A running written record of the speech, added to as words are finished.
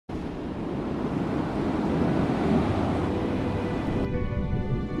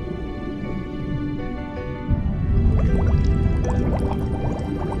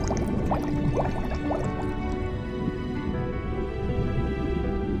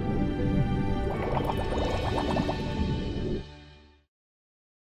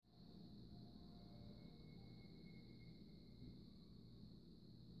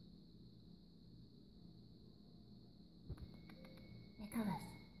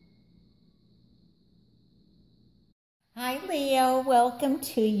Leo. Welcome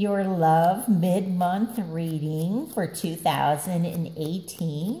to your love mid-month reading for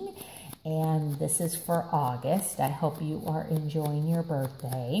 2018. And this is for August. I hope you are enjoying your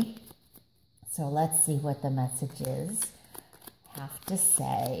birthday. So let's see what the messages have to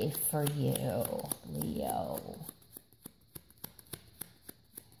say for you, Leo.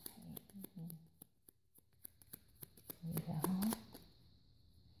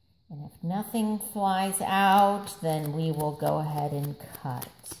 And if nothing flies out, then we will go ahead and cut.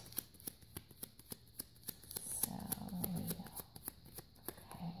 So,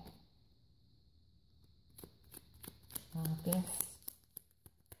 okay. August.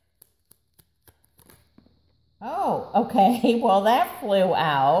 Oh, okay. Well, that flew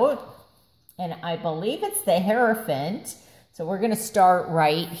out. And I believe it's the Hierophant. So we're going to start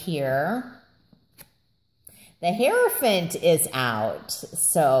right here. The Hierophant is out,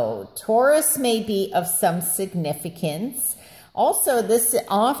 so Taurus may be of some significance. Also, this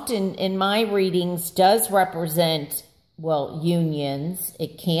often in my readings does represent, well, unions.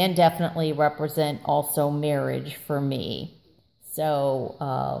 It can definitely represent also marriage for me. So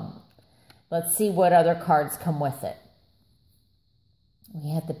let's see what other cards come with it.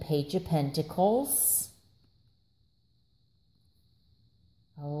 We have the Page of Pentacles.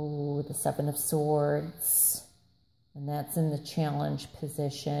 Oh, the Seven of Swords. And that's in the challenge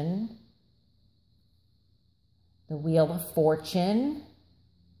position. The Wheel of Fortune.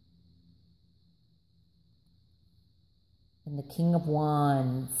 And the King of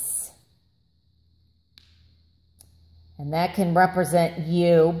Wands. And that can represent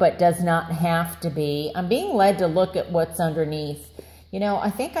you, but does not have to be. I'm being led to look at what's underneath. You know, I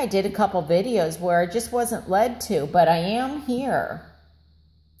think I did a couple videos where I just wasn't led to, but I am here.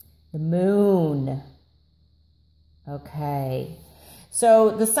 The Moon. Okay,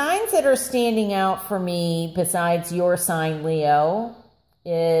 so the signs that are standing out for me besides your sign, Leo,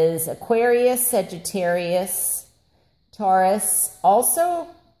 is Aquarius, Sagittarius, Taurus, also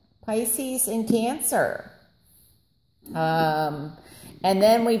Pisces and Cancer. And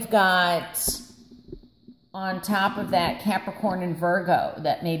then we've got on top of that Capricorn and Virgo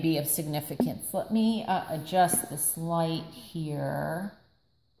that may be of significance. Let me adjust this light here.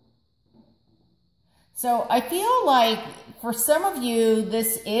 So I feel like for some of you,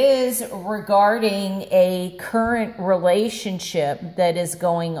 this is regarding a current relationship that is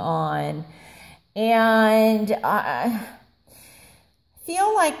going on. And I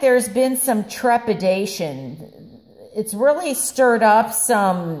feel like there's been some trepidation. It's really stirred up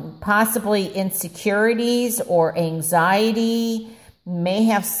some possibly insecurities or anxiety. May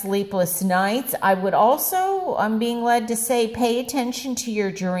have sleepless nights. I would also, I'm being led to say, pay attention to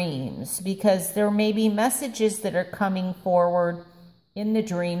your dreams because there may be messages that are coming forward in the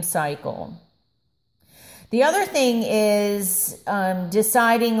dream cycle. The other thing is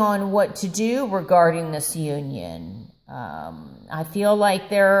deciding on what to do regarding this union. I feel like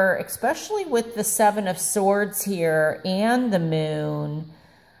there, especially with the Seven of Swords here and the Moon,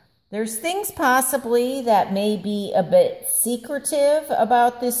 there's things possibly that may be a bit secretive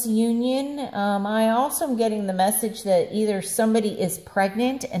about this union. I also am getting the message that either somebody is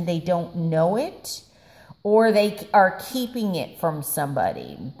pregnant and they don't know it, or they are keeping it from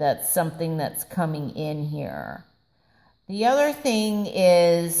somebody. That's something that's coming in here. The other thing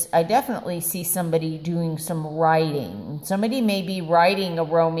is I definitely see somebody doing some writing. Somebody may be writing a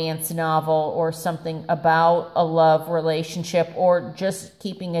romance novel or something about a love relationship or just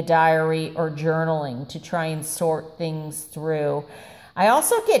keeping a diary or journaling to try and sort things through. I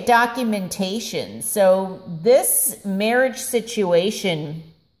also get documentation. So this marriage situation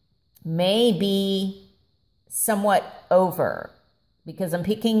may be somewhat over because I'm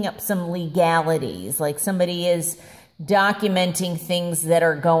picking up some legalities, like somebody is documenting things that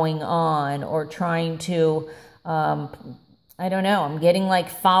are going on or trying to, I don't know, I'm getting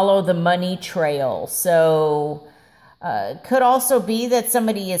like follow the money trail. So could also be that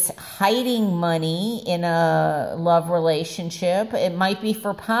somebody is hiding money in a love relationship. It might be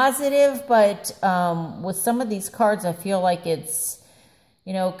for positive, but with some of these cards, I feel like it's,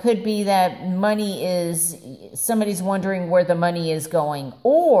 you know, could be that money is, somebody's wondering where the money is going,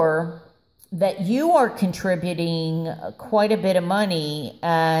 or that you are contributing quite a bit of money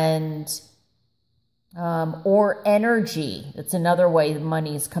and or energy. That's another way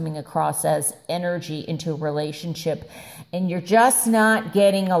money is coming across as energy into a relationship, and you're just not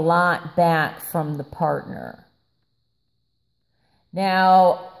getting a lot back from the partner.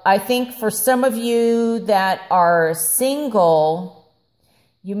 Now, I think for some of you that are single,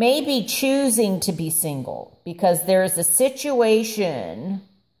 you may be choosing to be single because there's a situation.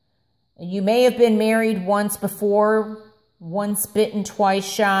 You may have been married once before, once bitten, twice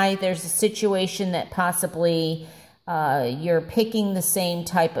shy. There's a situation that possibly you're picking the same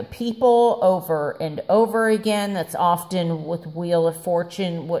type of people over and over again. That's often with Wheel of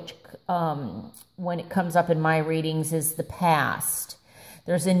Fortune, which when it comes up in my readings is the past.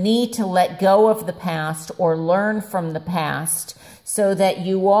 There's a need to let go of the past or learn from the past so that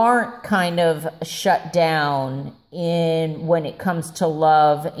you aren't kind of shut down in when it comes to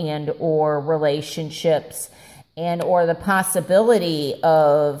love and or relationships and or the possibility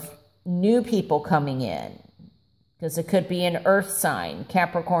of new people coming in. Because it could be an earth sign,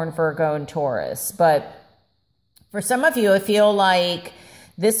 Capricorn, Virgo, and Taurus. But for some of you, I feel like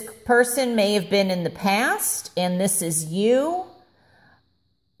this person may have been in the past and this is you.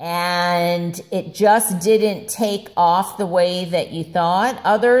 And it just didn't take off the way that you thought.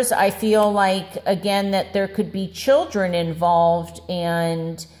 Others, I feel like, again, that there could be children involved.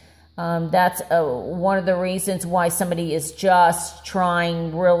 And that's one of the reasons why somebody is just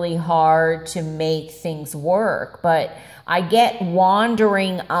trying really hard to make things work. But I get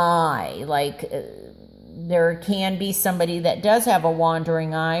wandering eye. Like there can be somebody that does have a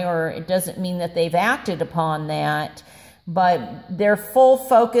wandering eye, or it doesn't mean that they've acted upon that. But their full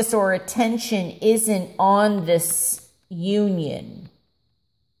focus or attention isn't on this union,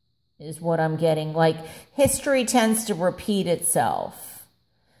 is what I'm getting. Like history tends to repeat itself.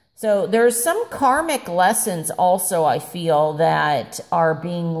 So there's some karmic lessons also, I feel, that are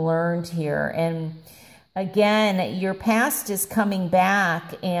being learned here. And again, your past is coming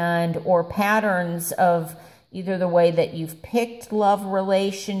back, and or patterns of either the way that you've picked love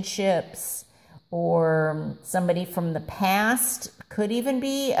relationships, or somebody from the past. Could even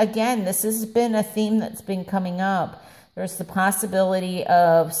be, again, this has been a theme that's been coming up. There's the possibility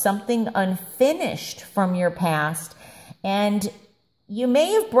of something unfinished from your past, and you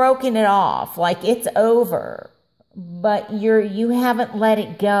may have broken it off, like it's over, but you haven't let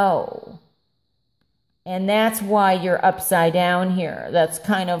it go. And that's why you're upside down here. That's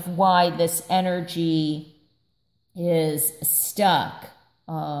kind of why this energy is stuck.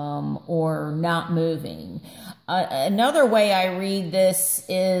 Or not moving. Another way I read this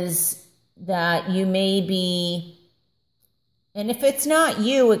is that you may be, and if it's not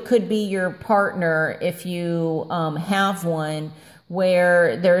you, it could be your partner if you have one,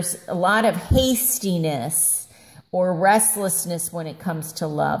 where there's a lot of hastiness or restlessness when it comes to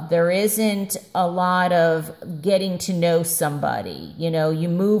love. There isn't a lot of getting to know somebody. You know, you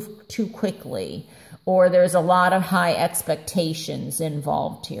move too quickly. Or there's a lot of high expectations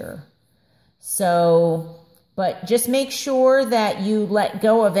involved here. So, but just make sure that you let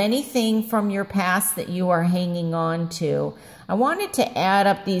go of anything from your past that you are hanging on to. I wanted to add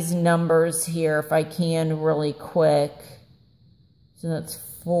up these numbers here if I can really quick. So that's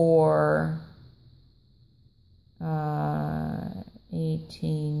 4,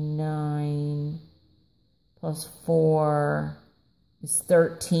 18, 9, plus 4. Is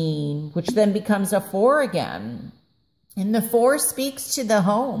 13, which then becomes a 4 again. And the 4 speaks to the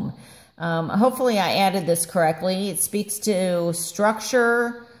home. Hopefully I added this correctly. It speaks to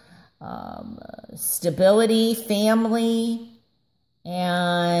structure, stability, family,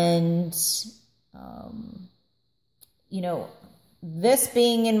 and, you know, this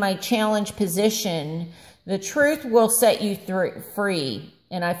being in my challenge position, the truth will set you free.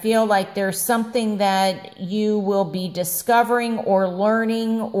 And I feel like there's something that you will be discovering or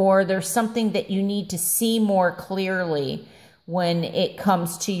learning, or there's something that you need to see more clearly when it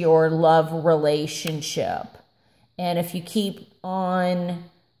comes to your love relationship. And if you keep on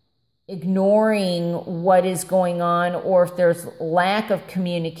ignoring what is going on, or if there's lack of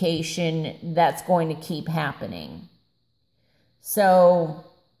communication, that's going to keep happening. So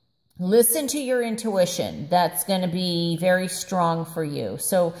listen to your intuition. That's going to be very strong for you.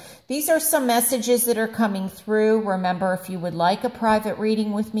 So these are some messages that are coming through. Remember, if you would like a private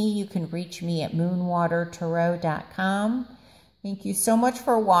reading with me, you can reach me at moonwatertarot.com. Thank you so much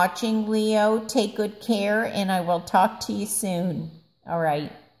for watching, Leo. Take good care, and I will talk to you soon. All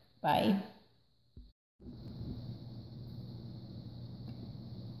right. Bye.